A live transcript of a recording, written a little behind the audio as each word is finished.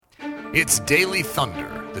It's Daily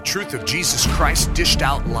Thunder, the truth of Jesus Christ dished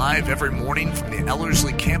out live every morning from the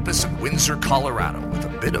Ellerslie campus in Windsor, Colorado, with a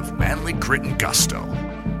bit of manly grit and gusto.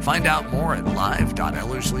 Find out more at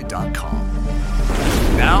live.ellerslie.com.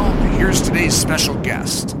 Now, here's today's special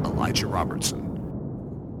guest, Elijah Robertson.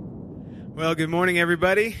 Well, good morning,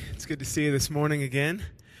 everybody. It's good to see you this morning again.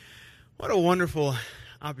 What a wonderful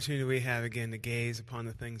opportunity we have again to gaze upon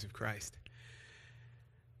the things of Christ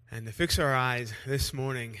and to fix our eyes this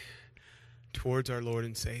morning towards our Lord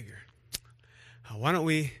and Savior. Why don't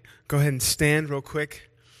we go ahead and stand real quick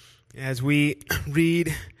as we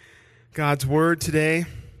read God's Word today.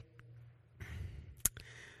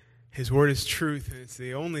 His Word is truth, and it's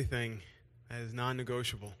the only thing that is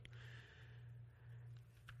non-negotiable.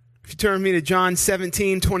 If you turn with me to John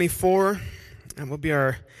 17:24, that will be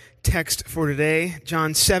our text for today.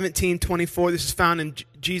 John 17:24. This is found in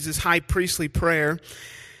Jesus' high priestly prayer,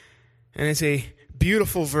 and it's a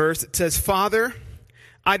beautiful verse. It says, "Father,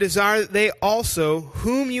 I desire that they also,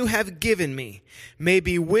 whom you have given me, may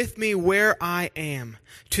be with me where I am,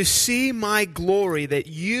 to see my glory that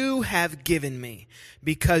you have given me,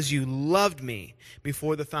 because you loved me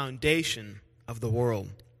before the foundation of the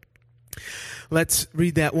world." Let's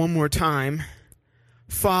read that one more time.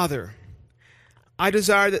 "Father, I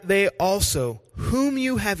desire that they also, whom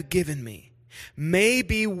you have given me, may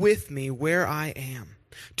be with me where I am,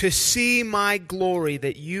 to see my glory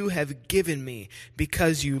that you have given me,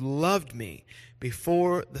 because you loved me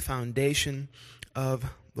before the foundation of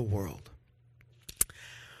the world."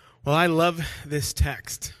 Well, I love this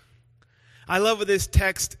text. I love what this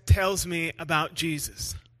text tells me about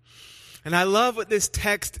Jesus. And I love what this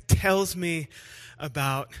text tells me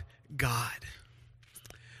about God.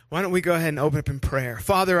 Why don't we go ahead and open up in prayer.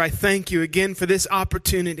 Father, I thank you again for this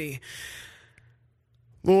opportunity,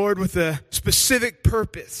 Lord, with a specific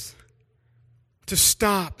purpose to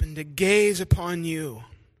stop and to gaze upon you,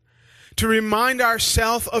 to remind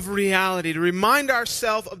ourselves of reality, to remind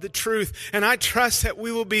ourselves of the truth. And I trust that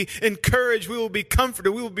we will be encouraged, we will be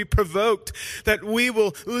comforted, we will be provoked, that we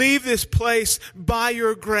will leave this place by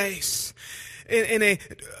your grace in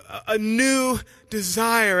a new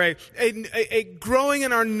desire, a growing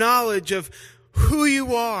in our knowledge of who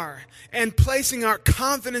you are, and placing our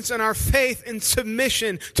confidence and our faith in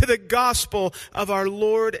submission to the gospel of our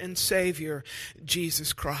Lord and Savior,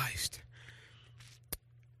 Jesus Christ.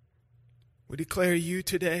 We declare you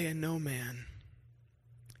today and no man.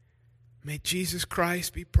 May Jesus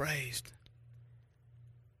Christ be praised.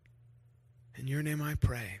 In your name I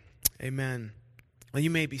pray. Amen. Well, you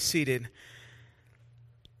may be seated.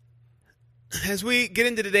 As we get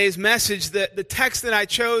into today's message, the text that I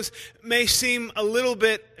chose may seem a little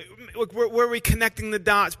bit, where are we connecting the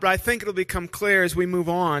dots? But I think it'll become clear as we move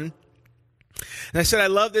on. And I said, I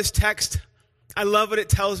love this text. I love what it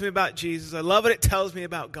tells me about Jesus. I love what it tells me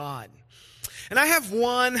about God. And I have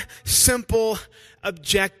one simple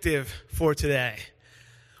objective for today.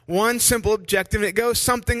 One simple objective, and it goes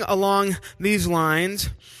something along these lines.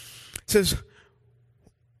 It says,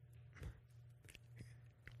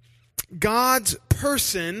 God's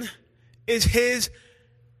person is his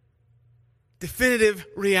definitive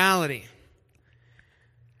reality.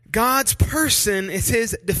 God's person is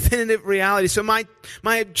his definitive reality. So my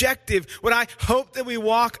objective, what I hope that we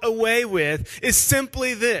walk away with, is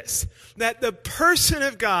simply this: that the person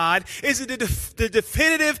of God is the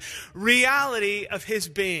definitive reality of his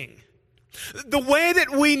being. The way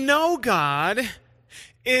that we know God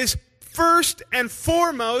is first and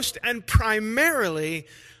foremost and primarily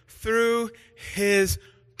through his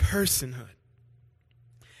personhood.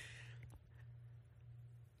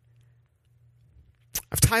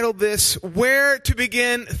 I've titled this, Where to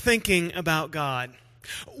Begin Thinking About God.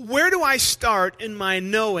 Where do I start in my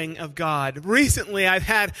knowing of God? Recently, I've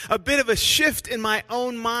had a bit of a shift in my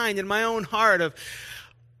own mind, in my own heart, of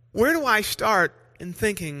where do I start in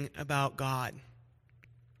thinking about God?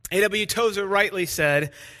 A.W. Tozer rightly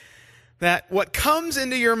said that what comes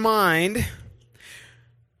into your mind,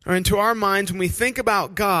 or into our minds when we think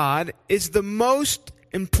about God, is the most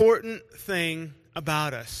important thing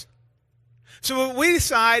about us. So when we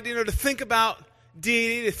decide, to think about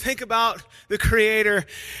deity, to think about the Creator,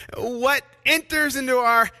 what enters into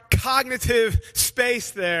our cognitive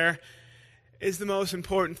space there is the most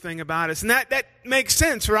important thing about us. And that makes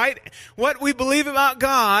sense, right? What we believe about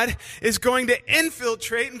God is going to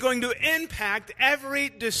infiltrate and going to impact every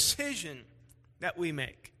decision that we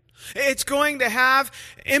make. It's going to have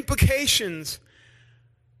implications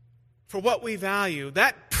for what we value.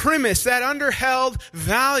 That premise, that underheld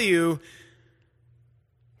value,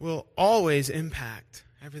 will always impact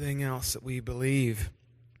everything else that we believe.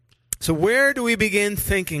 So where do we begin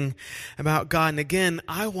thinking about God? And again,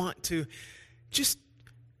 I want to just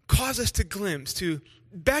cause us to glimpse, to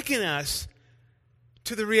beckon us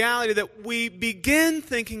to the reality that we begin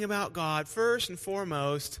thinking about God first and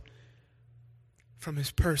foremost from his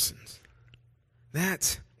persons.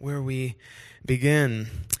 That's where we begin.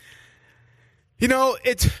 You know,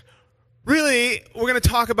 it's really, we're going to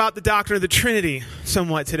talk about the doctrine of the Trinity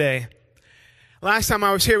somewhat today. Last time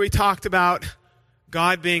I was here, we talked about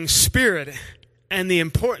God being spirit and the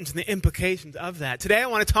importance and the implications of that. Today I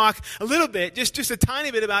want to talk a little bit, just a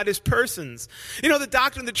tiny bit about his persons. You know, the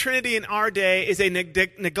doctrine of the Trinity in our day is a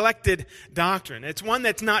neglected doctrine. It's one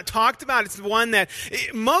that's not talked about. It's the one that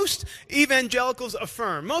most evangelicals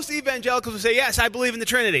affirm. Most evangelicals will say, yes, I believe in the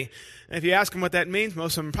Trinity. And if you ask them what that means,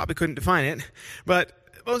 most of them probably couldn't define it. But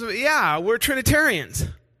most of them, yeah, we're Trinitarians.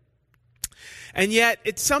 And yet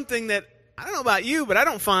it's something that, I don't know about you, but I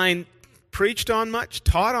don't find preached on much,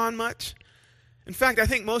 taught on much. In fact, I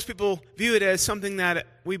think most people view it as something that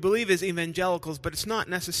we believe as evangelicals, but it's not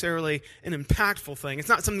necessarily an impactful thing. It's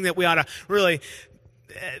not something that we ought to really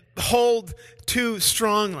hold too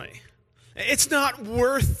strongly. It's not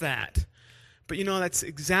worth that. But you know, that's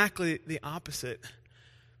exactly the opposite.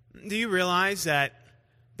 Do you realize that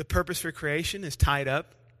the purpose for creation is tied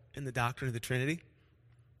up in the doctrine of the Trinity?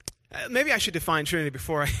 Maybe I should define Trinity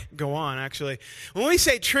before I go on, actually. When we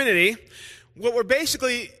say Trinity, what we're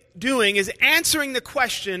basically doing is answering the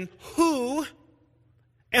question, who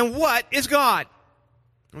and what is God?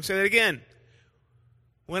 I'll say that again.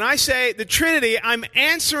 When I say the Trinity, I'm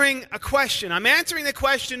answering a question. I'm answering the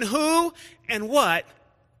question, who and what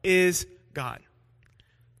is God?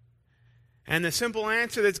 And the simple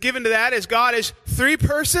answer that's given to that is God is three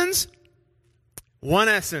persons, one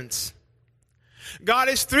essence. God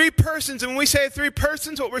is three persons, and when we say three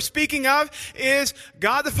persons, what we're speaking of is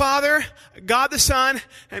God the Father, God the Son,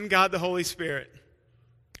 and God the Holy Spirit.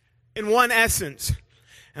 In one essence.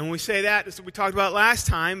 And when we say that, this is what we talked about last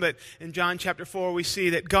time, but in John chapter 4, we see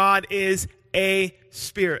that God is a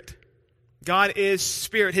spirit. God is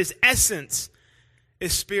spirit. His essence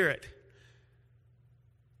is spirit.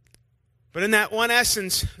 But in that one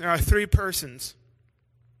essence, there are three persons.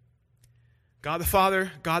 God the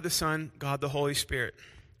Father, God the Son, God the Holy Spirit.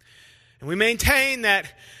 And we maintain that,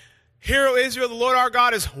 Hear, O Israel, the Lord our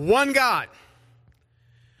God is one God.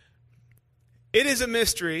 It is a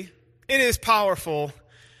mystery. It is powerful.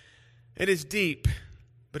 It is deep.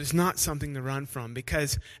 But it's not something to run from.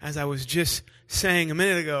 Because, as I was just saying a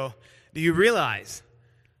minute ago, do you realize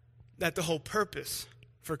that the whole purpose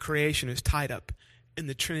for creation is tied up in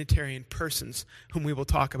the Trinitarian persons whom we will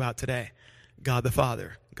talk about today? God the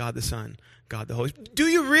Father, God the Son, God the Holy Spirit. Do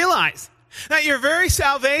you realize that your very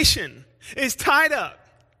salvation is tied up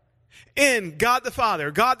in God the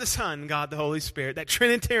Father, God the Son, God the Holy Spirit, that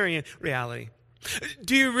Trinitarian reality?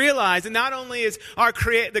 Do you realize that not only is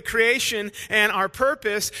the creation and our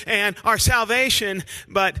purpose and our salvation,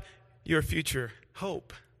 but your future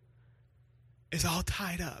hope is all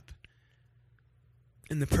tied up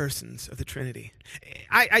in the persons of the Trinity?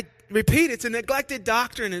 I repeat, it's a neglected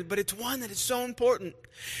doctrine, but it's one that is so important.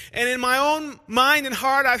 And in my own mind and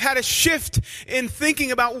heart, I've had a shift in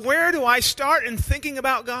thinking about where do I start in thinking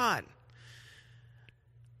about God.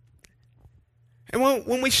 And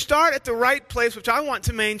when we start at the right place, which I want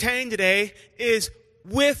to maintain today, is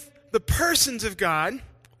with the persons of God,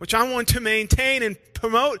 which I want to maintain and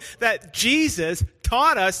promote that Jesus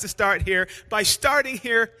taught us to start here by starting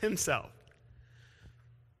here himself.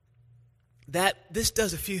 That this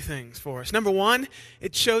does a few things for us. Number one,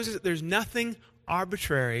 it shows us that there's nothing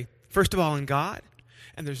arbitrary, first of all, in God,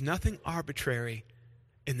 and there's nothing arbitrary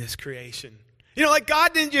in this creation. You know, like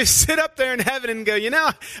God didn't just sit up there in heaven and go,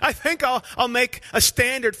 I think I'll make a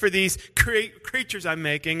standard for these creatures I'm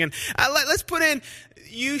making, and let's put in,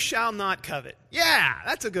 you shall not covet. Yeah,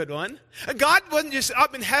 that's a good one. God wasn't just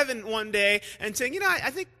up in heaven one day and saying, I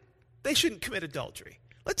think they shouldn't commit adultery.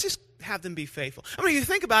 Let's just have them be faithful. I mean, you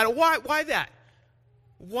think about it, why that?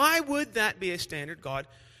 Why would that be a standard God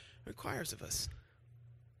requires of us?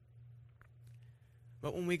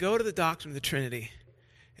 But when we go to the doctrine of the Trinity,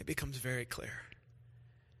 it becomes very clear.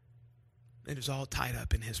 It is all tied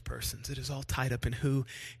up in his persons. It is all tied up in who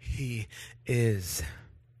he is.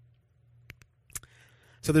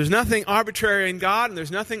 So there's nothing arbitrary in God, and there's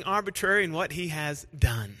nothing arbitrary in what he has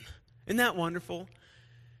done. Isn't that wonderful?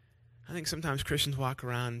 I think sometimes Christians walk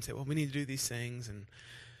around and say, well, we need to do these things,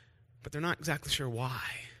 but they're not exactly sure why.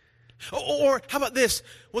 Or how about this?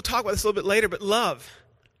 We'll talk about this a little bit later, but love.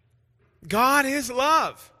 God is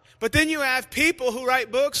love. But then you have people who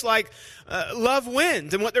write books like Love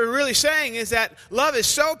Wins, and what they're really saying is that love is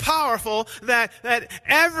so powerful that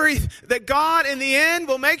God in the end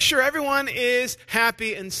will make sure everyone is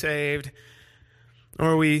happy and saved.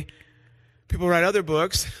 Or people write other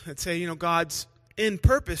books that say, God's end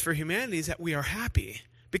purpose for humanity is that we are happy.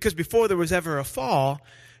 Because before there was ever a fall,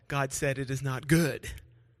 God said it is not good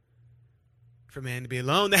for man to be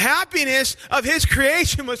alone. The happiness of his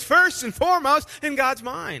creation was first and foremost in God's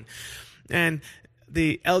mind. And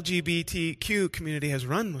the LGBTQ community has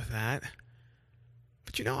run with that.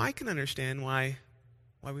 But I can understand why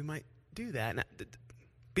we might do that. Now,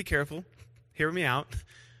 be careful. Hear me out.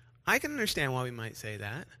 I can understand why we might say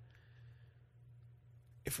that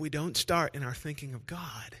if we don't start in our thinking of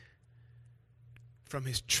God from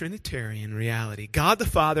his Trinitarian reality. God the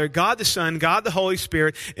Father, God the Son, God the Holy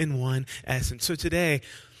Spirit in one essence. So today,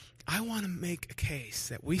 I want to make a case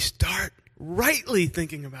that we start rightly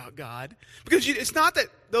thinking about God. Because it's not that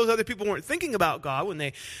those other people weren't thinking about God when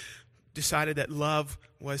they decided that love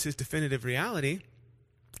was his definitive reality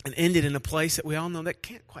and ended in a place that we all know that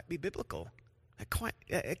can't quite be biblical.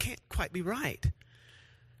 It can't quite be right.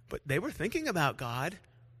 But they were thinking about God.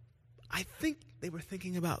 I think they were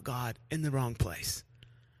thinking about God in the wrong place.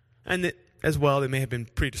 And that, as well, they may have been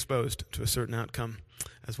predisposed to a certain outcome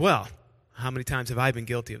as well. How many times have I been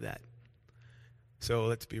guilty of that? So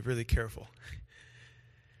let's be really careful.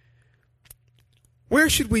 Where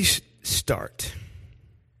should we start?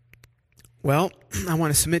 Well, I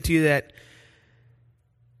want to submit to you that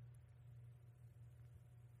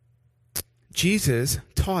Jesus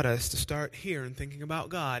taught us to start here in thinking about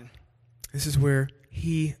God. This is where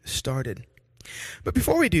he started. But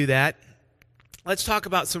before we do that, let's talk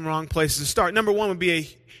about some wrong places to start. Number one would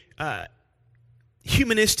be a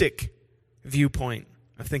humanistic viewpoint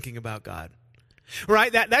of thinking about God.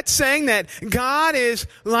 Right? That's saying that God is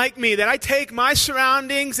like me, that I take my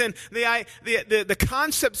surroundings and the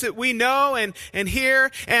concepts that we know and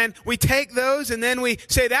hear, and we take those and then we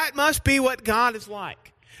say that must be what God is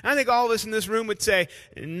like. I think all of us in this room would say,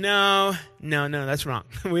 no, that's wrong.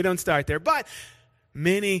 We don't start there. But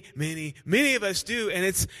many of us do, and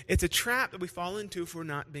it's a trap that we fall into if we're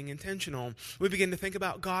not being intentional. We begin to think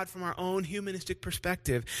about God from our own humanistic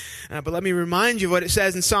perspective. But let me remind you what it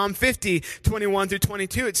says in Psalm 50, 21 through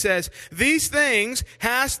 22. It says, "These things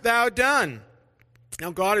hast thou done." Now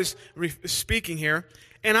God is speaking here.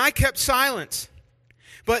 "And I kept silence.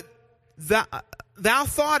 But thou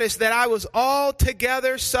thoughtest that I was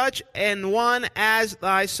altogether such an one as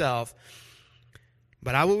thyself.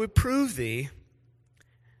 But I will reprove thee,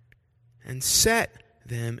 and set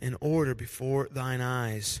them in order before thine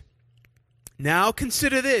eyes. Now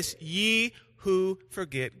consider this, ye who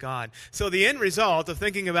forget God." So the end result of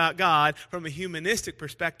thinking about God from a humanistic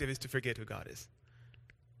perspective is to forget who God is.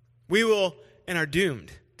 We will and are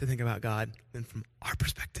doomed to think about God than from our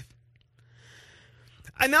perspective.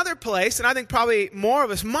 Another place, and I think probably more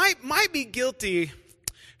of us might be guilty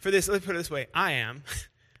for this. Let's put it this way. I am.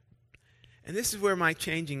 And this is where my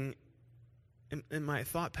changing in my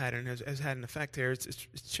thought pattern has had an effect here. It's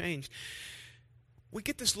changed. We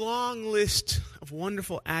get this long list of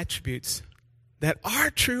wonderful attributes that are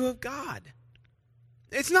true of God.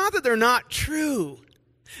 It's not that they're not true.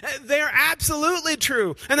 They're absolutely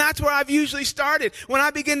true. And that's where I've usually started. When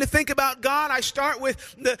I begin to think about God, I start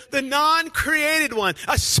with the non-created one,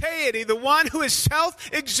 a deity, the one who is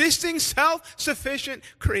self-existing, self-sufficient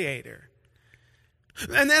creator.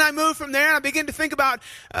 And then I move from there and I begin to think about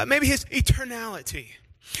maybe his eternality,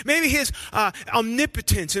 maybe his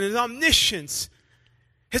omnipotence and his omniscience,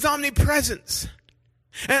 his omnipresence,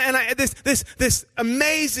 and this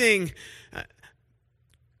amazing,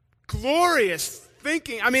 glorious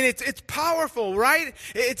thinking. I mean, it's powerful, right?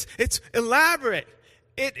 It's elaborate.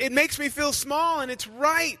 It makes me feel small, and it's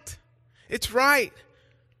right. It's right.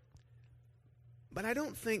 But I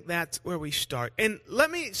don't think that's where we start. And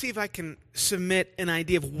let me see if I can submit an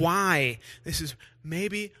idea of why this is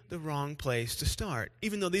maybe the wrong place to start,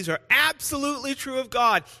 even though these are absolutely true of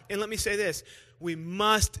God. And let me say this. We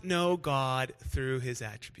must know God through his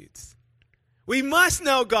attributes. We must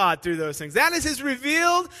know God through those things. That is his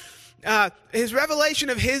revelation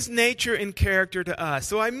of his nature and character to us.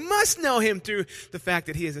 So I must know him through the fact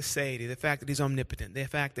that he is a deity, the fact that he's omnipotent, the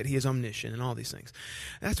fact that he is omniscient, and all these things.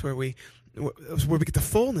 That's where we get the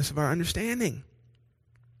fullness of our understanding.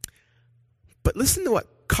 But listen to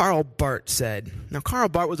what Karl Barth said. Now, Karl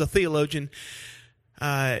Barth was a theologian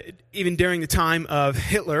even during the time of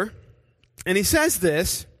Hitler. And he says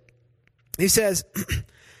this. He says,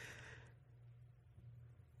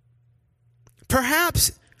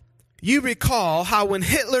 "Perhaps You recall how when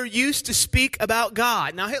Hitler used to speak about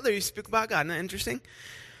God, now Hitler used to speak about God, isn't that interesting?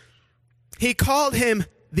 He called him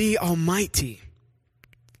the Almighty.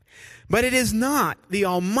 But it is not the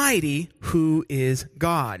Almighty who is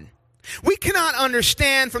God. We cannot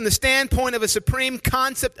understand from the standpoint of a supreme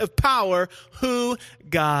concept of power who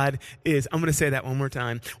God is. I'm going to say that one more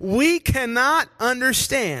time. We cannot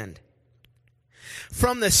understand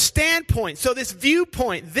from the standpoint, so this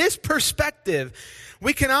viewpoint, this perspective,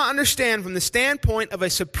 we cannot understand from the standpoint of a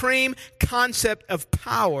supreme concept of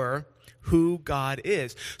power who God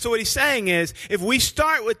is. So what he's saying is, if we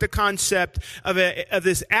start with the concept of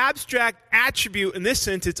this abstract attribute, in this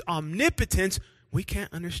sense it's omnipotence, we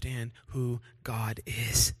can't understand who God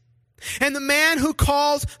is. And the man who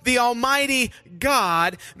calls the Almighty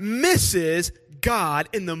God misses God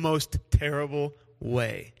in the most terrible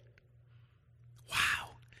way. Wow.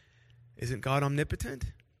 Isn't God omnipotent?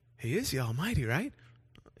 He is the Almighty, right?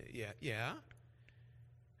 Yeah.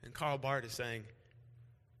 And Karl Barth is saying,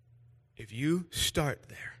 if you start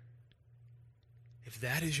there, if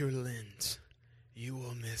that is your lens, you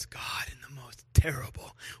will miss God in the most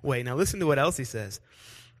terrible way. Now listen to what else he says.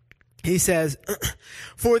 He says,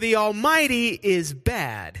 for the Almighty is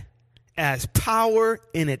bad, as power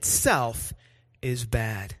in itself is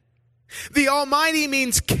bad. The Almighty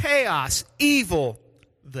means chaos, evil,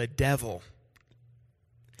 the devil.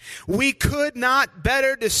 We could not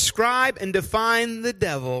better describe and define the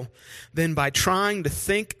devil than by trying to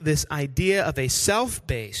think this idea of a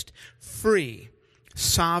self-based, free,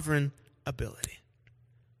 sovereign ability.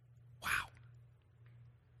 Wow.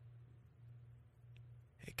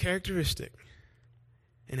 A characteristic,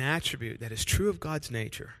 an attribute that is true of God's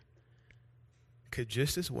nature could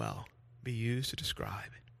just as well be used to describe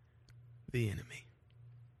the enemy.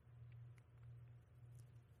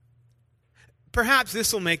 Perhaps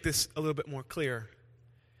this will make this a little bit more clear.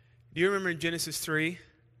 Do you remember in Genesis 3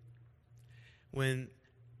 when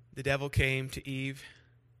the devil came to Eve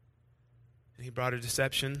and he brought a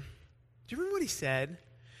deception? Do you remember what he said?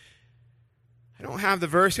 I don't have the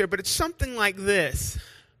verse here, but it's something like this.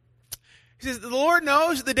 He says, the Lord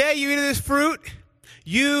knows the day you eat of this fruit,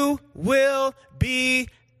 you will be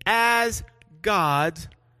as gods,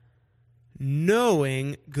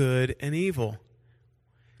 knowing good and evil.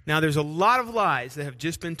 Now, there's a lot of lies that have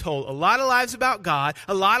just been told. A lot of lies about God,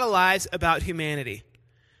 a lot of lies about humanity.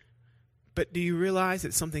 But do you realize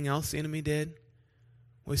that something else the enemy did?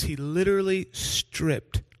 Was he literally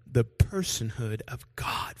stripped the personhood of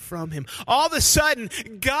God from him. All of a sudden,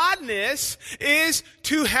 godness is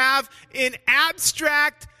to have an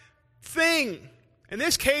abstract thing. In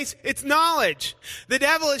this case, it's knowledge. The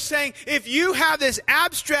devil is saying, if you have this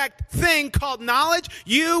abstract thing called knowledge,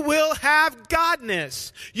 you will have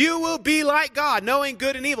godness. You will be like God, knowing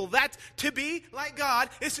good and evil. That's to be like God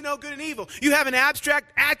is to know good and evil. You have an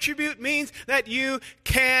abstract attribute means that you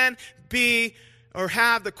can be or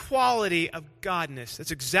have the quality of godness.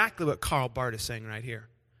 That's exactly what Karl Barth is saying right here.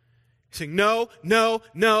 He's saying, no, no,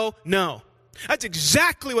 no, no. That's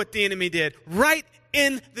exactly what the enemy did right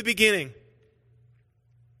in the beginning.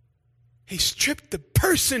 He stripped the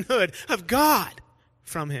personhood of God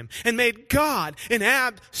from him and made God an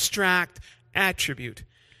abstract attribute.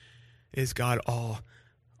 Is God all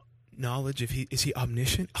knowledge? Is he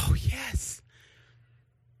omniscient? Oh, yes.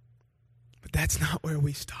 But that's not where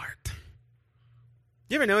we start.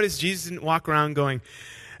 You ever notice Jesus didn't walk around going,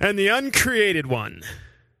 and the uncreated one,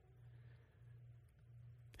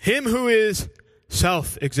 him who is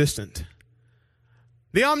self-existent,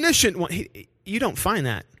 the omniscient one. You don't find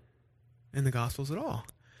that in the Gospels at all.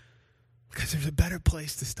 Because there's a better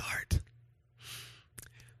place to start.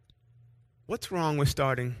 What's wrong with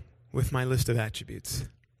starting with my list of attributes?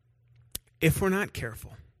 If we're not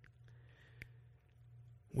careful,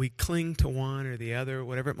 we cling to one or the other,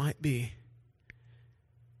 whatever it might be,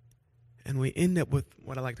 and we end up with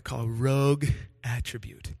what I like to call a rogue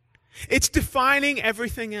attribute. It's defining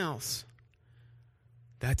everything else.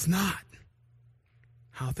 That's not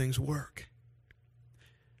how things work.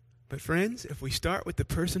 But friends, if we start with the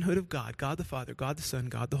personhood of God, God the Father, God the Son,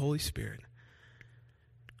 God the Holy Spirit,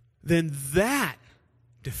 then that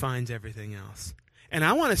defines everything else. And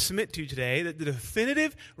I want to submit to you today that the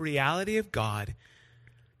definitive reality of God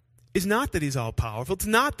is not that He's all-powerful. It's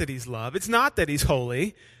not that He's love. It's not that He's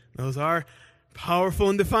holy. Those are powerful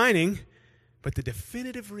and defining. But the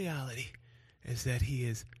definitive reality is that He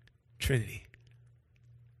is Trinity.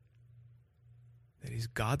 That He's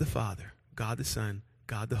God the Father, God the Son,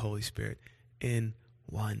 God the Holy Spirit in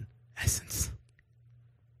one essence.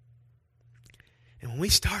 And when we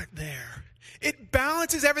start there, it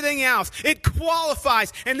balances everything else. It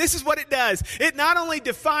qualifies. And this is what it does. It not only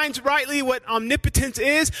defines rightly what omnipotence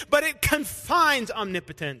is, but it confines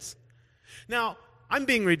omnipotence. Now, I'm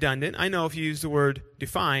being redundant. I know if you use the word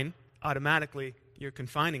define, automatically you're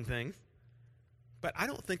confining things. But I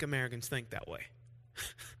don't think Americans think that way.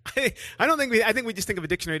 I think we just think of a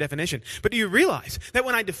dictionary definition. But do you realize that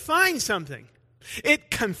when I define something,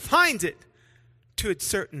 it confines it to its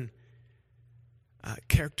certain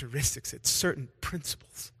characteristics, its certain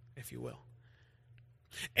principles, if you will.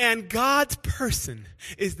 And God's person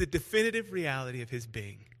is the definitive reality of his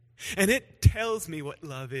being. And it tells me what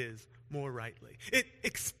love is more rightly. It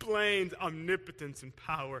explains omnipotence and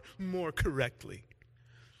power more correctly.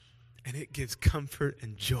 And it gives comfort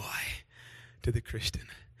and joy to the Christian.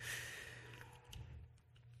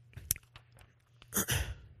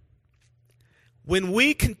 When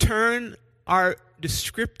we can turn our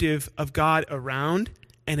descriptive of God around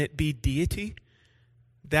and it be deity,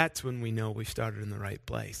 that's when we know we started in the right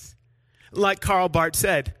place. Like Karl Barth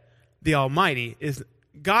said,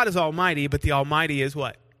 God is almighty, but the almighty is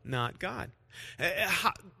what? Not God.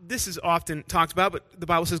 This is often talked about, but the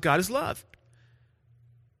Bible says God is love.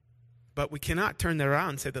 But we cannot turn that around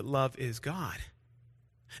and say that love is God.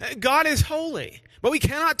 God is holy, but we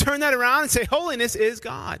cannot turn that around and say holiness is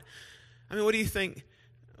God. I mean, what do you think?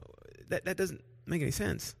 That doesn't make any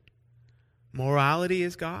sense. Morality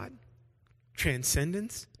is God.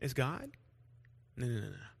 Transcendence is God. No.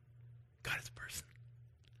 God is a person.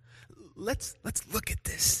 Let's look at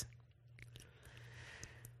this.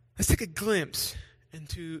 Let's take a glimpse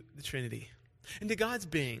into the Trinity, into God's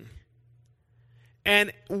being.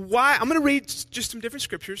 And why? I'm going to read just some different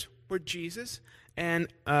scriptures where Jesus and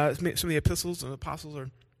some of the epistles and apostles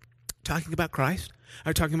are talking about Christ,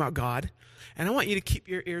 are talking about God. And I want you to keep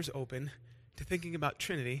your ears open to thinking about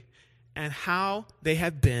Trinity and how they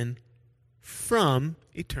have been from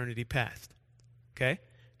eternity past. Okay?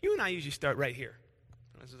 You and I usually start right here.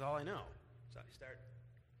 This is all I know. So I start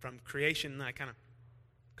from creation, and I kind of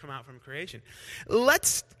come out from creation.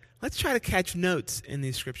 Let's try to catch notes in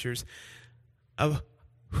these scriptures of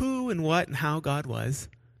who and what and how God was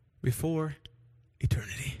before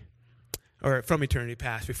eternity, or from eternity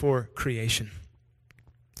past, before creation.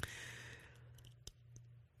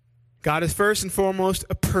 God is first and foremost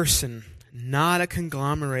a person, not a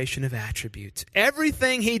conglomeration of attributes.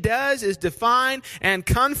 Everything he does is defined and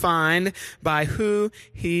confined by who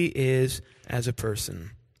he is as a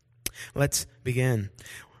person. Let's begin.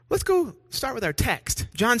 Let's go start with our text.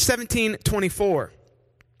 John 17:24.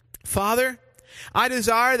 Father, I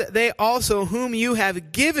desire that they also whom you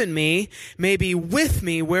have given me may be with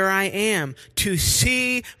me where I am, to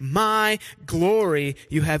see my glory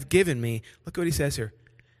you have given me. Look what he says here.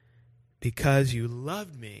 Because you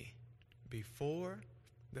loved me before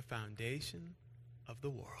the foundation of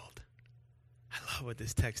the world. I love what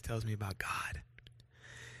this text tells me about God.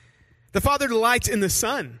 The Father delights in the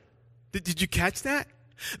Son. Did you catch that?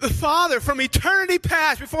 The Father, from eternity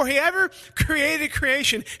past, before he ever created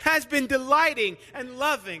creation, has been delighting and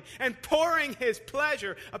loving and pouring his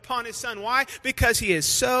pleasure upon his Son. Why? Because he is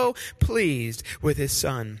so pleased with his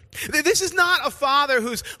Son. This is not a father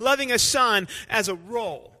who's loving a son as a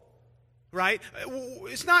role. Right?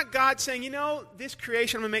 It's not God saying, this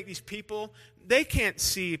creation, I'm going to make these people, they can't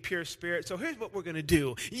see pure spirit, so here's what we're going to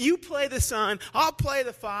do. You play the Son, I'll play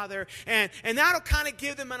the Father, and that'll kind of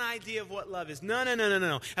give them an idea of what love is.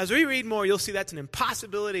 No. As we read more, you'll see that's an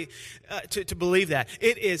impossibility to believe that.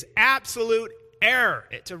 It is absolute error.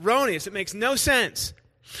 It's erroneous. It makes no sense.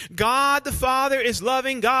 God the Father is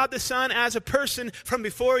loving God the Son as a person from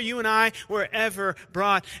before you and I were ever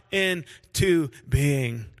brought into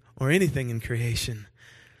being, or anything in creation.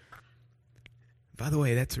 By the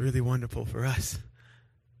way, that's really wonderful for us,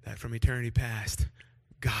 that from eternity past,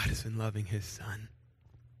 God has been loving his Son.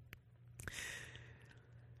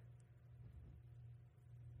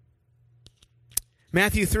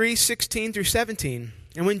 Matthew 3:16-17.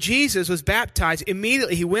 And when Jesus was baptized,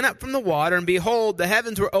 immediately he went up from the water, and behold, the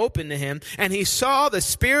heavens were opened to him, and he saw the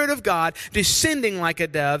Spirit of God descending like a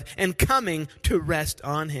dove and coming to rest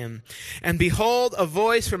on him. And behold, a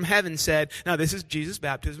voice from heaven said, now this is Jesus'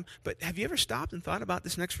 baptism, but have you ever stopped and thought about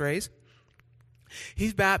this next phrase?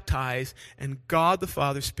 He's baptized, and God the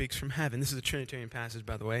Father speaks from heaven. This is a Trinitarian passage,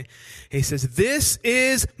 by the way. He says, this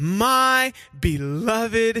is my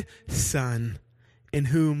beloved Son, in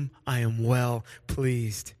whom I am well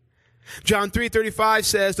pleased. John 3:35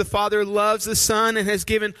 says, the Father loves the Son and has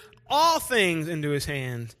given all things into his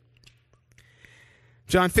hand.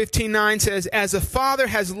 John 15:9 says, as the Father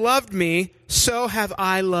has loved me, so have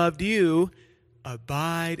I loved you.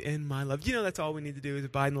 abide in my love. You know that's all we need to do is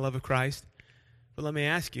abide in the love of Christ. But let me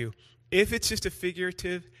ask you, if it's just a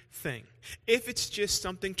figurative thing, if it's just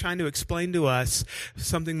something trying to explain to us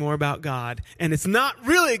something more about God, and it's not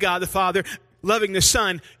really God the Father loving the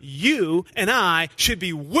Son, you and I should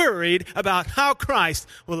be worried about how Christ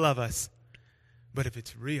will love us. But if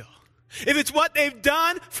it's real, if it's what they've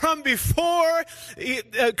done from before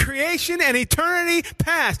creation and eternity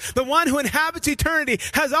past, the one who inhabits eternity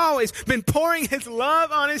has always been pouring his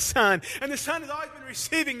love on his Son, and the Son has always been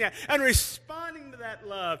receiving that and responding to that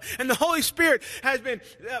love, and the Holy Spirit has been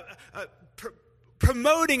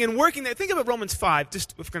promoting and working that. Think about Romans 5,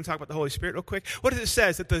 just if we're going to talk about the Holy Spirit real quick. What does it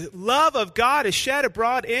say? That the love of God is shed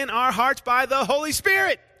abroad in our hearts by the Holy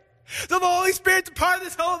Spirit. So the Holy Spirit's a part of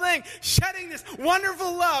this whole thing, shedding this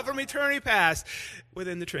wonderful love from eternity past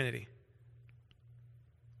within the Trinity.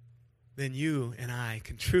 Then you and I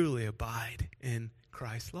can truly abide in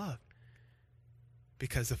Christ's love,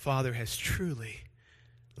 because the Father has truly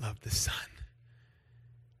loved the Son.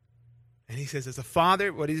 And he says, as a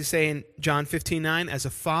father, what does he say in John 15:9? As a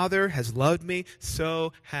father has loved me,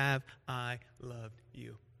 so have I loved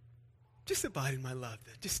you. Just abide in my love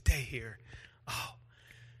then. Just stay here. Oh,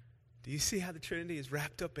 do you see how the Trinity is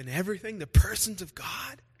wrapped up in everything? The persons of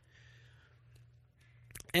God?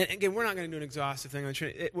 And again, we're not going to do an exhaustive thing on the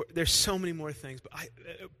Trinity. There's so many more things, but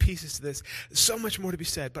pieces to this. So much more to be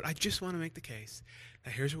said, but I just want to make the case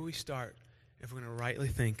that here's where we start if we're going to rightly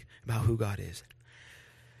think about who God is.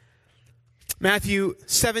 Matthew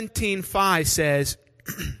 17:5 says,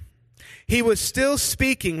 he was still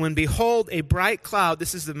speaking when, behold, a bright cloud,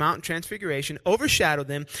 this is the Mount Transfiguration, overshadowed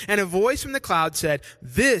them, and a voice from the cloud said,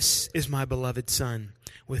 this is my beloved Son,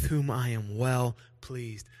 with whom I am well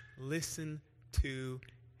pleased. Listen to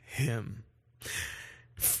him.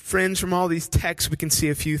 Friends, from all these texts, we can see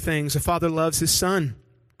a few things. The Father loves his Son.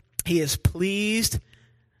 He is pleased.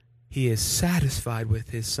 He is satisfied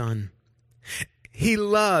with his Son. He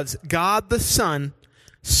loves God the Son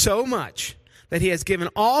so much that he has given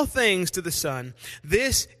all things to the Son.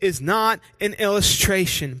 This is not an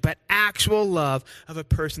illustration, but actual love of a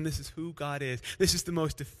person. This is who God is. This is the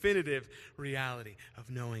most definitive reality of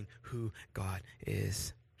knowing who God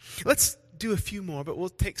is. Let's do a few more, but we'll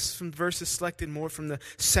take some verses selected more from the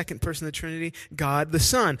second person of the Trinity, God the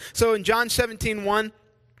Son. So in John 17:1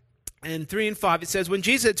 and 3 and 5, it says, when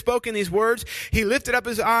Jesus had spoken these words, he lifted up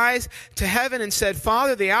his eyes to heaven and said,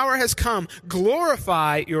 Father, the hour has come.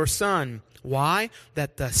 Glorify your Son. Why?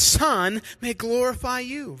 That the Son may glorify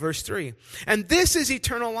you. Verse 3. And this is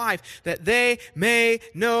eternal life, that they may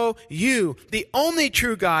know you, the only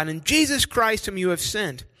true God, and Jesus Christ whom you have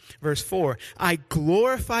sent. Verse 4. I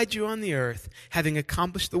glorified you on the earth, having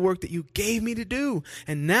accomplished the work that you gave me to do.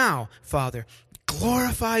 And now, Father,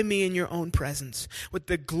 glorify me in your own presence with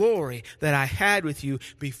the glory that I had with you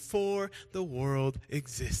before the world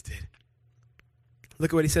existed.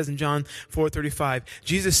 Look at what he says in John 4:35.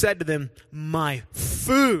 Jesus said to them, my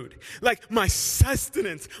food, like my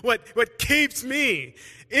sustenance, what keeps me,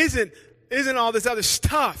 isn't all this other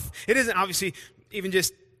stuff. It isn't obviously even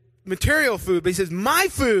just material food, but he says, my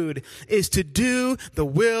food is to do the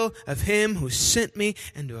will of him who sent me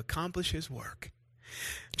and to accomplish his work.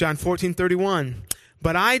 John 14:31.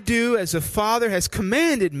 But I do as the Father has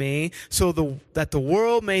commanded me, so that the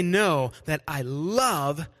world may know that I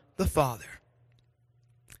love the Father.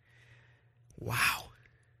 Wow.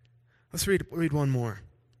 Let's read one more.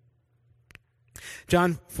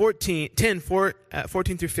 John 14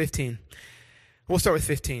 through 15. We'll start with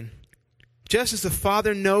 15. Just as the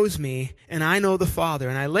Father knows me, and I know the Father,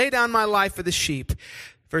 and I lay down my life for the sheep.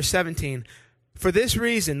 Verse 17. For this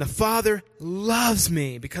reason, the Father loves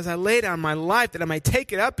me, because I lay down my life that I might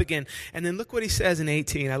take it up again. And then look what he says in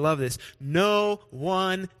 18. I love this. No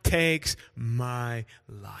one takes my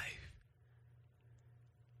life,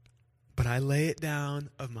 but I lay it down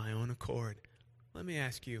of my own accord. Let me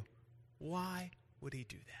ask you, why would he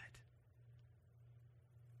do that?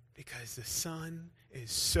 Because the Son is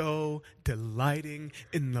so delighting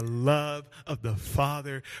in the love of the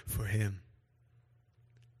Father for him.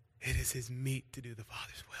 It is his meat to do the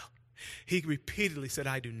Father's will. He repeatedly said,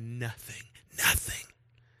 I do nothing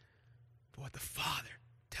but what the Father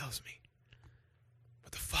tells me,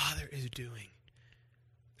 what the Father is doing.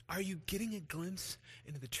 Are you getting a glimpse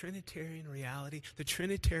into the Trinitarian reality, the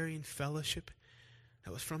Trinitarian fellowship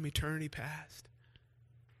that was from eternity past?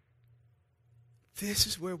 This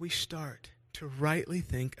is where we start to rightly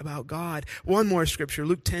think about God. One more scripture,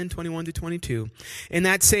 Luke 10:21-22. In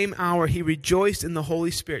that same hour, he rejoiced in the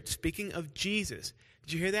Holy Spirit. Speaking of Jesus.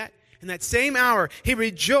 Did you hear that? In that same hour, he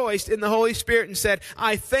rejoiced in the Holy Spirit and said,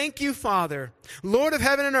 I thank you, Father, Lord of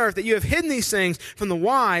heaven and earth, that you have hidden these things from the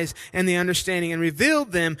wise and the understanding and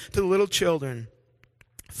revealed them to the little children.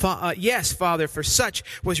 Yes, Father, for such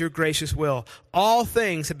was your gracious will. All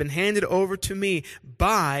things have been handed over to me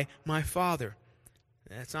by my Father.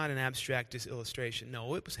 That's not an abstract illustration.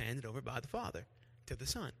 No, it was handed over by the Father to the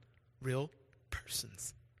Son. Real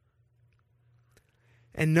persons.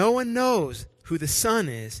 And no one knows who the Son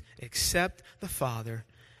is except the Father,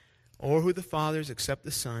 or who the Father is except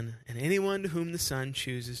the Son, and anyone to whom the Son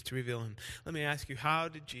chooses to reveal him. Let me ask you, how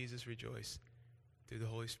did Jesus rejoice? Through the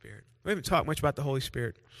Holy Spirit. We haven't talked much about the Holy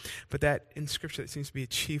Spirit, but that in Scripture, that seems to be a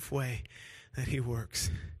chief way that he works,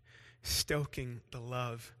 stoking the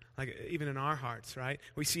love, like even in our hearts, right?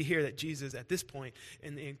 We see here that Jesus, at this point,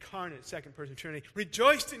 in the incarnate second person Trinity,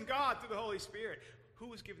 rejoiced in God through the Holy Spirit. Who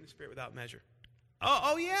was given the Spirit without measure?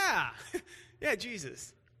 Oh yeah. Yeah,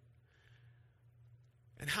 Jesus.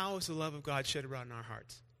 And how is the love of God shed abroad in our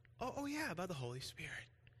hearts? Oh yeah, by the Holy Spirit.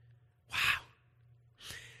 Wow.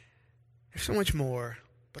 There's so much more,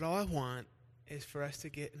 but all I want is for us to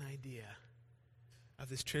get an idea of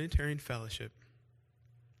this Trinitarian fellowship.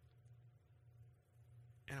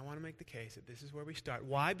 And I want to make the case that this is where we start.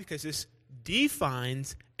 Why? Because this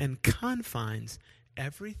defines and confines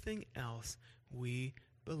everything else we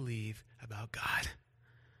believe about God.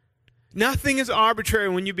 Nothing is arbitrary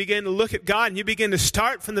when you begin to look at God and you begin to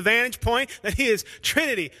start from the vantage point that he is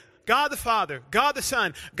Trinity, God the Father, God the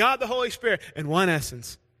Son, God the Holy Spirit, in one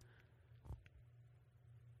essence.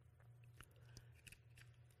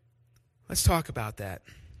 Let's talk about that.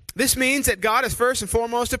 This means that God is first and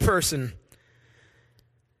foremost a person.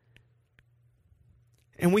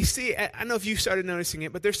 And we see, I don't know if you started noticing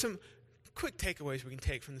it, but there's some quick takeaways we can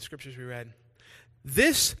take from the scriptures we read.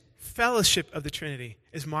 This fellowship of the Trinity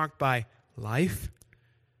is marked by life,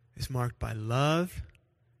 is marked by love.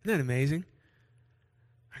 Isn't that amazing?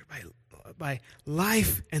 By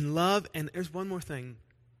life and love, and there's one more thing.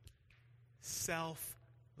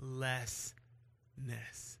 Selflessness.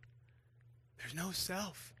 There's no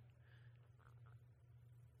self.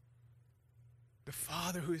 The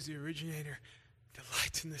Father, who is the originator,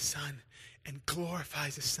 delights in the Son and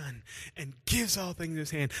glorifies the Son and gives all things in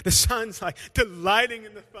his hand. The Son's like delighting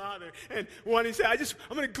in the Father and wanting to say,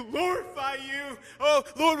 I'm going to glorify you. Oh,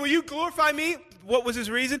 Lord, will you glorify me? What was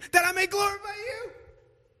his reason? That I may glorify you.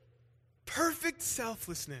 Perfect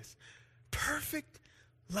selflessness. Perfect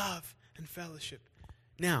love and fellowship.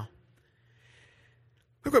 Now,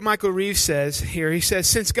 look what Michael Reeves says here. He says,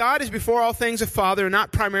 since God is before all things a father and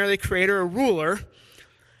not primarily creator or ruler,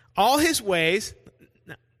 all his ways,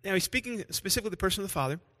 now he's speaking specifically the person of the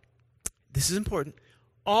Father. This is important.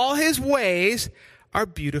 All his ways are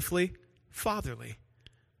beautifully fatherly.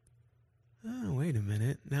 Oh, wait a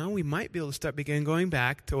minute. Now we might be able to begin going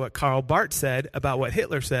back to what Karl Barth said about what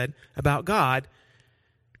Hitler said about God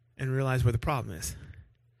and realize where the problem is.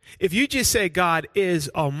 If you just say God is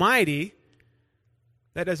almighty,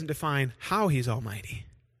 that doesn't define how he's almighty.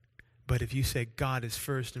 But if you say God is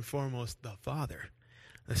first and foremost the Father,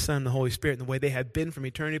 the Son, the Holy Spirit, and the way they have been from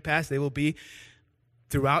eternity past, they will be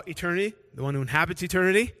throughout eternity, the one who inhabits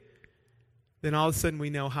eternity, then all of a sudden we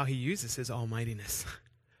know how he uses his almightiness.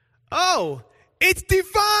 Oh, it's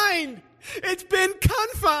defined. It's been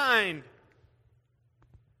confined.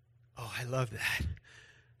 Oh, I love that.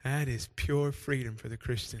 That is pure freedom for the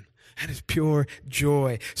Christian. That is pure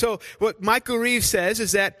joy. So what Michael Reeves says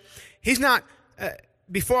is that he's not,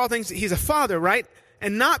 before all things, he's a father, right?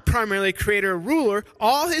 And not primarily a creator or ruler.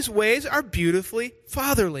 All his ways are beautifully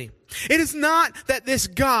fatherly. It is not that this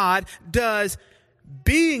God does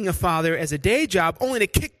being a father as a day job only to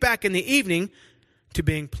kick back in the evening to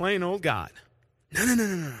being plain old God.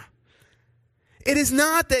 No. It is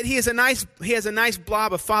not that he has a nice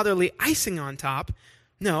blob of fatherly icing on top.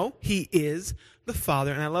 No, he is the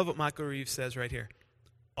Father. And I love what Michael Reeves says right here.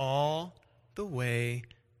 All the way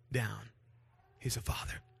down. He's a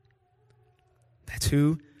Father. That's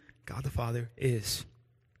who God the Father is.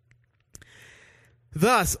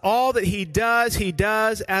 Thus, all that he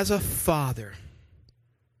does as a Father.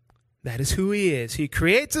 That is who he is. He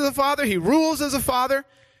creates as a Father. He rules as a Father.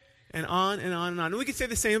 And on and on and on. And we could say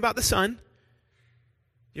the same about the Son.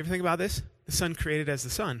 You ever think about this? The Son created as the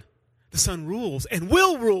Son. The Son rules and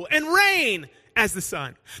will rule and reign as the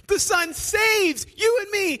Son. The Son saves you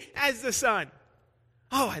and me as the Son.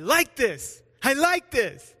 Oh, I like this. I like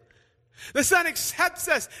this. The Son accepts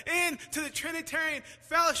us into the Trinitarian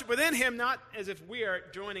fellowship within him, not as if we are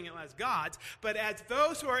joining it as gods, but as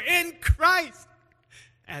those who are in Christ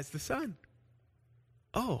as the Son.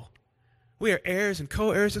 Oh, We are heirs and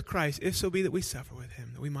co-heirs with Christ, if so be that we suffer with him,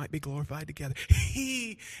 that we might be glorified together.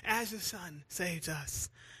 He, as the Son, saves us.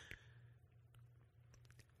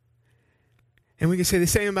 And we can say the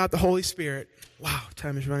same about the Holy Spirit. Wow,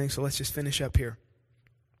 time is running, so let's just finish up here.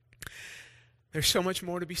 There's so much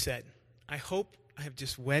more to be said. I hope I have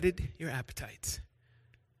just whetted your appetites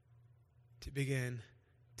to begin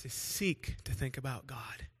to seek to think about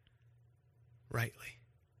God rightly.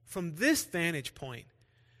 From this vantage point,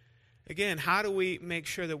 again, how do we make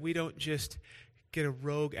sure that we don't just get a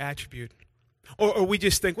rogue attribute? Or we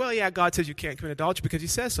just think, well, yeah, God says you can't commit adultery because he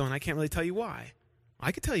says so, and I can't really tell you why.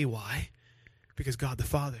 I can tell you why. Because God the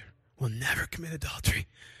Father will never commit adultery.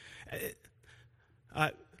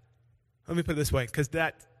 Let me put it this way, because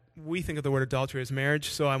we think of the word adultery as marriage,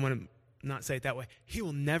 so I want to not say it that way. He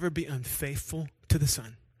will never be unfaithful to the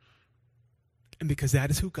Son. And because that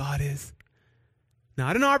is who God is.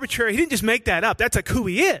 Not an arbitrary, he didn't just make that up. That's like who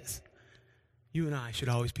he is. You and I should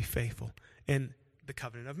always be faithful in the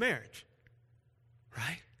covenant of marriage.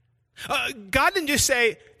 Right? God didn't just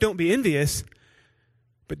say, don't be envious.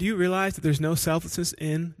 But do you realize that there's no selflessness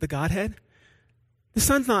in the Godhead? The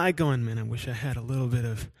Son's not like going, man, I wish I had a little bit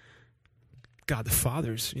of God the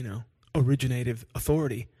Father's, originative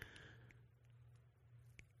authority.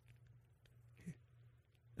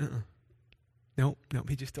 Nope,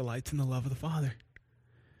 he just delights in the love of the Father.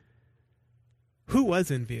 Who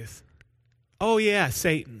was envious? Oh yeah,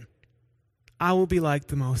 Satan. I will be like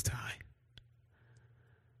the Most High.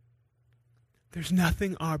 There's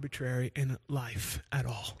nothing arbitrary in life at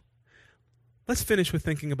all. Let's finish with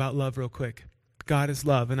thinking about love real quick. God is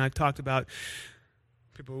love. And I've talked about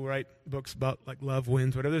people who write books about like love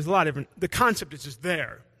wins, whatever. There's a lot of different, the concept is just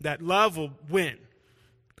there, that love will win.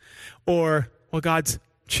 Or, well, God's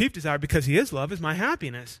chief desire, because he is love, is my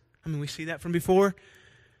happiness. I mean, we see that from before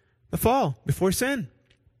the fall, before sin.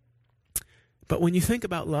 But when you think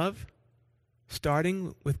about love,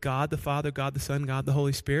 starting with God the Father, God the Son, God the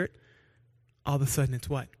Holy Spirit, all of a sudden it's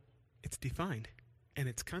what? It's defined and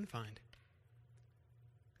it's confined.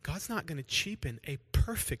 God's not going to cheapen a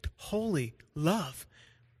perfect, holy love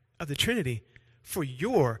of the Trinity for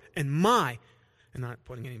your and my, and not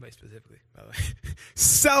pointing anybody specifically, by the way,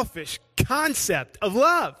 selfish concept of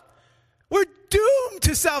love. We're doomed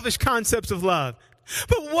to selfish concepts of love.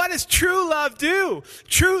 But what does true love do?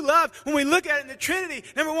 True love, when we look at it in the Trinity,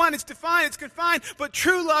 number one, it's defined, it's confined, but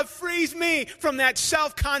true love frees me from that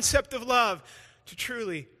self-concept of love to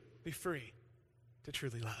truly be free, to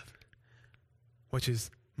truly love, which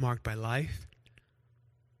is marked by life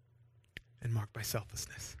and marked by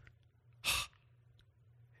selflessness.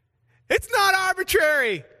 It's not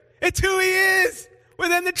arbitrary. It's who he is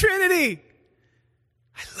within the Trinity.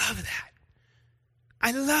 I love that.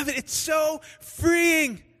 I love it. It's so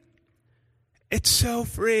freeing. It's so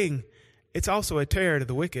freeing. It's also a terror to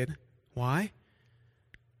the wicked. Why?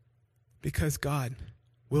 Because God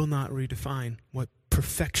will not redefine what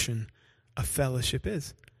perfection of fellowship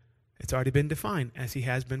is. It's already been defined as he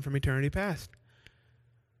has been from eternity past.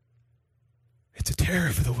 It's a terror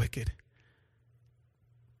for the wicked.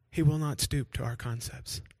 He will not stoop to our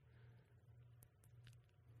concepts.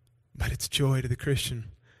 But it's joy to the Christian.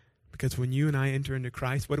 Because when you and I enter into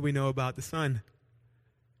Christ, what do we know about the Son?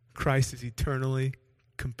 Christ is eternally,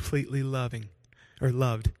 completely loving, or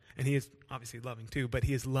loved. And he is obviously loving too, but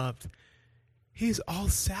he is loved. He is all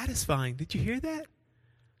satisfying. Did you hear that?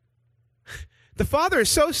 The Father is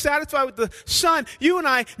so satisfied with the Son, you and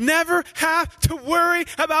I never have to worry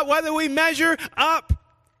about whether we measure up,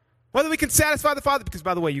 whether we can satisfy the Father, because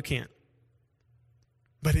by the way, you can't.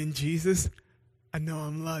 But in Jesus, I know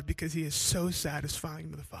I'm loved because he is so satisfying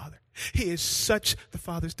to the Father. He is such the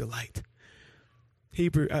Father's delight.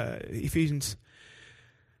 Ephesians,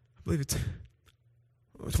 I believe it's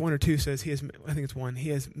 1 or 2 says, I think it's 1, he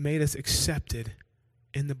has made us accepted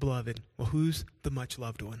in the beloved. Well, who's the much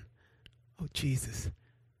loved one? Oh, Jesus.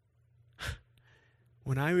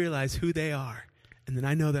 When I realize who they are, and then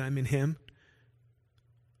I know that I'm in him,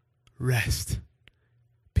 rest,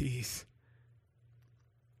 peace.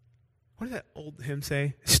 What does that old hymn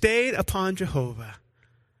say? Stayed upon Jehovah,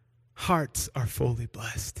 hearts are fully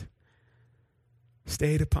blessed.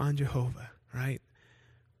 Stayed upon Jehovah, right?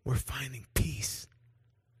 We're finding peace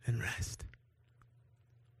and rest.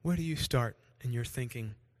 Where do you start in your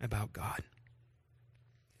thinking about God?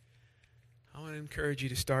 I want to encourage you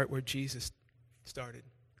to start where Jesus started.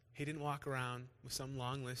 He didn't walk around with some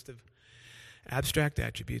long list of abstract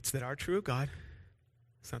attributes that are true of God.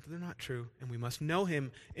 Something they're not true, and we must know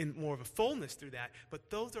him in more of a fullness through that.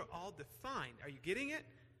 But those are all defined. Are you getting it?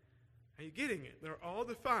 Are you getting it? They're all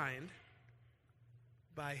defined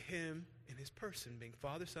by him in his person, being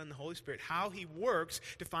Father, Son, and the Holy Spirit. How he works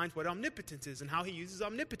defines what omnipotence is and how he uses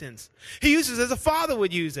omnipotence. He uses it as a father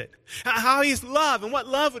would use it. How he's love and what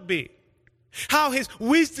love would be. How his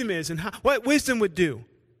wisdom is and what wisdom would do.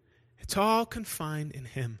 It's all confined in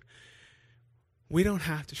him. We don't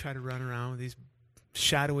have to try to run around with these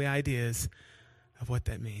shadowy ideas of what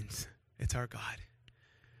that means. It's our God.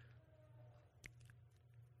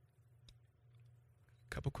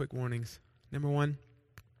 A couple quick warnings. Number one,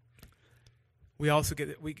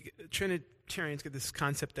 Trinitarians get this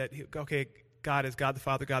concept that, okay, God is God the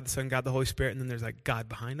Father, God the Son, God the Holy Spirit, and then there's like God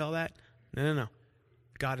behind all that. No.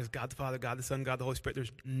 God is God the Father, God the Son, God the Holy Spirit.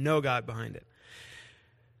 There's no God behind it.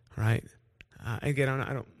 All right? Again,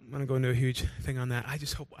 I don't want to go into a huge thing on that. I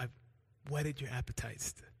just hope I've whetted your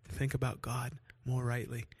appetites to think about God more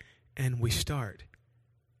rightly. And we start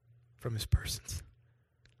from his persons.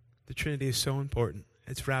 The Trinity is so important.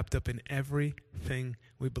 It's wrapped up in everything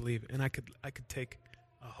we believe. And I could take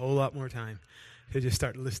a whole lot more time to just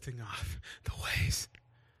start listing off the ways.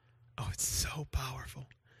 Oh, it's so powerful.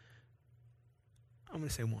 I'm going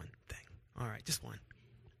to say one thing. All right, just one.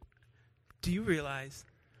 Do you realize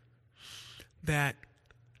that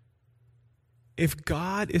if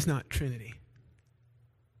God is not Trinity,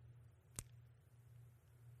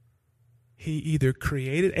 he either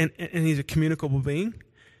created, and he's a communicable being,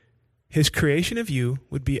 his creation of you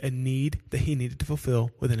would be a need that he needed to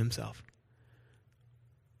fulfill within himself.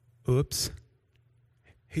 Oops.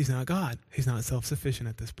 He's not God. He's not self-sufficient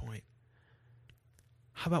at this point.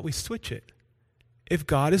 How about we switch it? If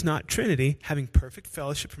God is not Trinity, having perfect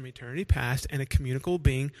fellowship from eternity past and a communicable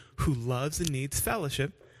being who loves and needs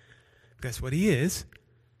fellowship, guess what he is?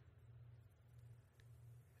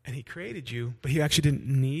 And he created you, but he actually didn't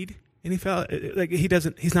need any fellowship. Like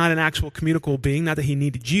he's not an actual communicable being, not that he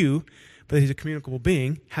needed you, but that he's a communicable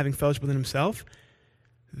being, having fellowship within himself.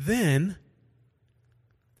 Then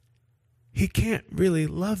he can't really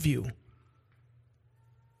love you.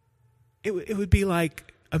 It would be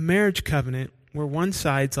like a marriage covenant where one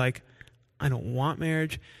side's like, I don't want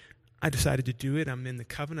marriage. I decided to do it. I'm in the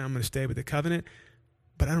covenant. I'm going to stay with the covenant.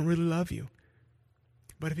 But I don't really love you.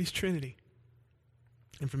 But if he's Trinity,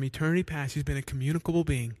 and from eternity past, he's been a communicable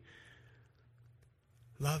being,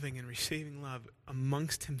 loving and receiving love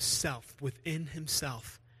amongst himself, within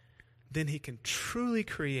himself, then he can truly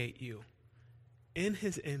create you in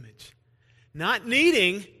his image, not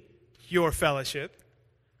needing your fellowship,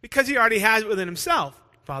 because he already has it within himself,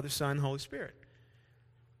 Father, Son, Holy Spirit.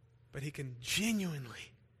 But he can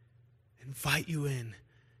genuinely invite you in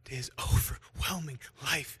to his overwhelming,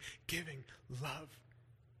 life-giving love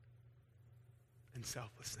and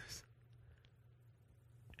selflessness.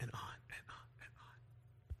 And on and on and on.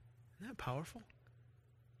 Isn't that powerful?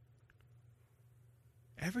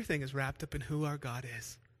 Everything is wrapped up in who our God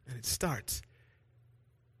is. And it starts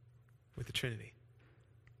with the Trinity.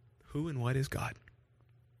 Who and what is God?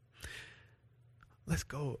 Let's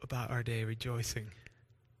go about our day rejoicing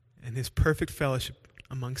in his perfect fellowship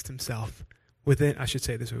amongst himself, within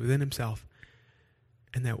himself,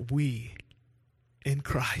 and that we, in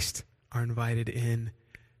Christ, are invited in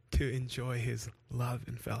to enjoy his love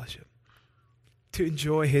and fellowship, to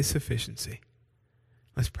enjoy his sufficiency.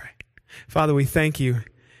 Let's pray. Father, we thank you.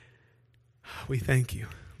 We thank you,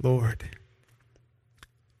 Lord.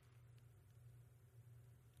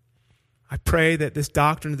 I pray that this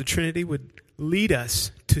doctrine of the Trinity would lead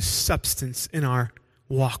us to substance in our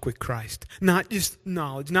walk with Christ. Not just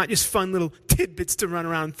knowledge, not just fun little tidbits to run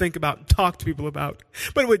around and think about and talk to people about,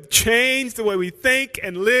 but it would change the way we think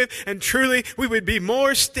and live, and truly we would be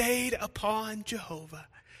more stayed upon Jehovah,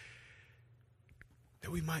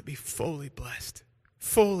 that we might be fully blessed,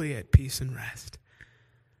 fully at peace and rest.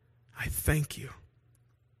 I thank you.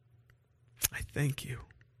 I thank you.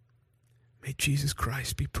 May Jesus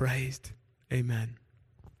Christ be praised. Amen.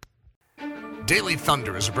 Daily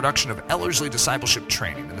Thunder is a production of Ellerslie Discipleship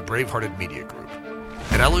Training and the Bravehearted Media Group.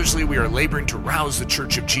 At Ellerslie, we are laboring to rouse the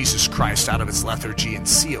Church of Jesus Christ out of its lethargy and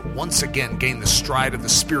see it once again gain the stride of the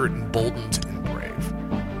Spirit emboldened and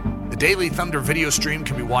brave. The Daily Thunder video stream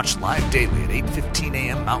can be watched live daily at 8:15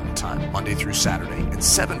 a.m. Mountain Time, Monday through Saturday, and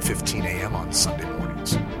 7:15 a.m. on Sunday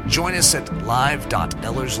mornings. Join us at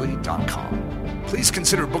live.ellerslie.com. Please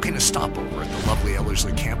consider booking a stopover at the lovely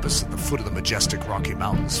Ellerslie campus at the foot of the majestic Rocky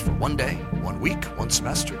Mountains for 1 day, 1 week, 1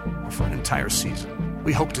 semester, or for an entire season.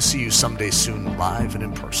 We hope to see you someday soon live and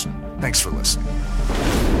in person. Thanks for listening.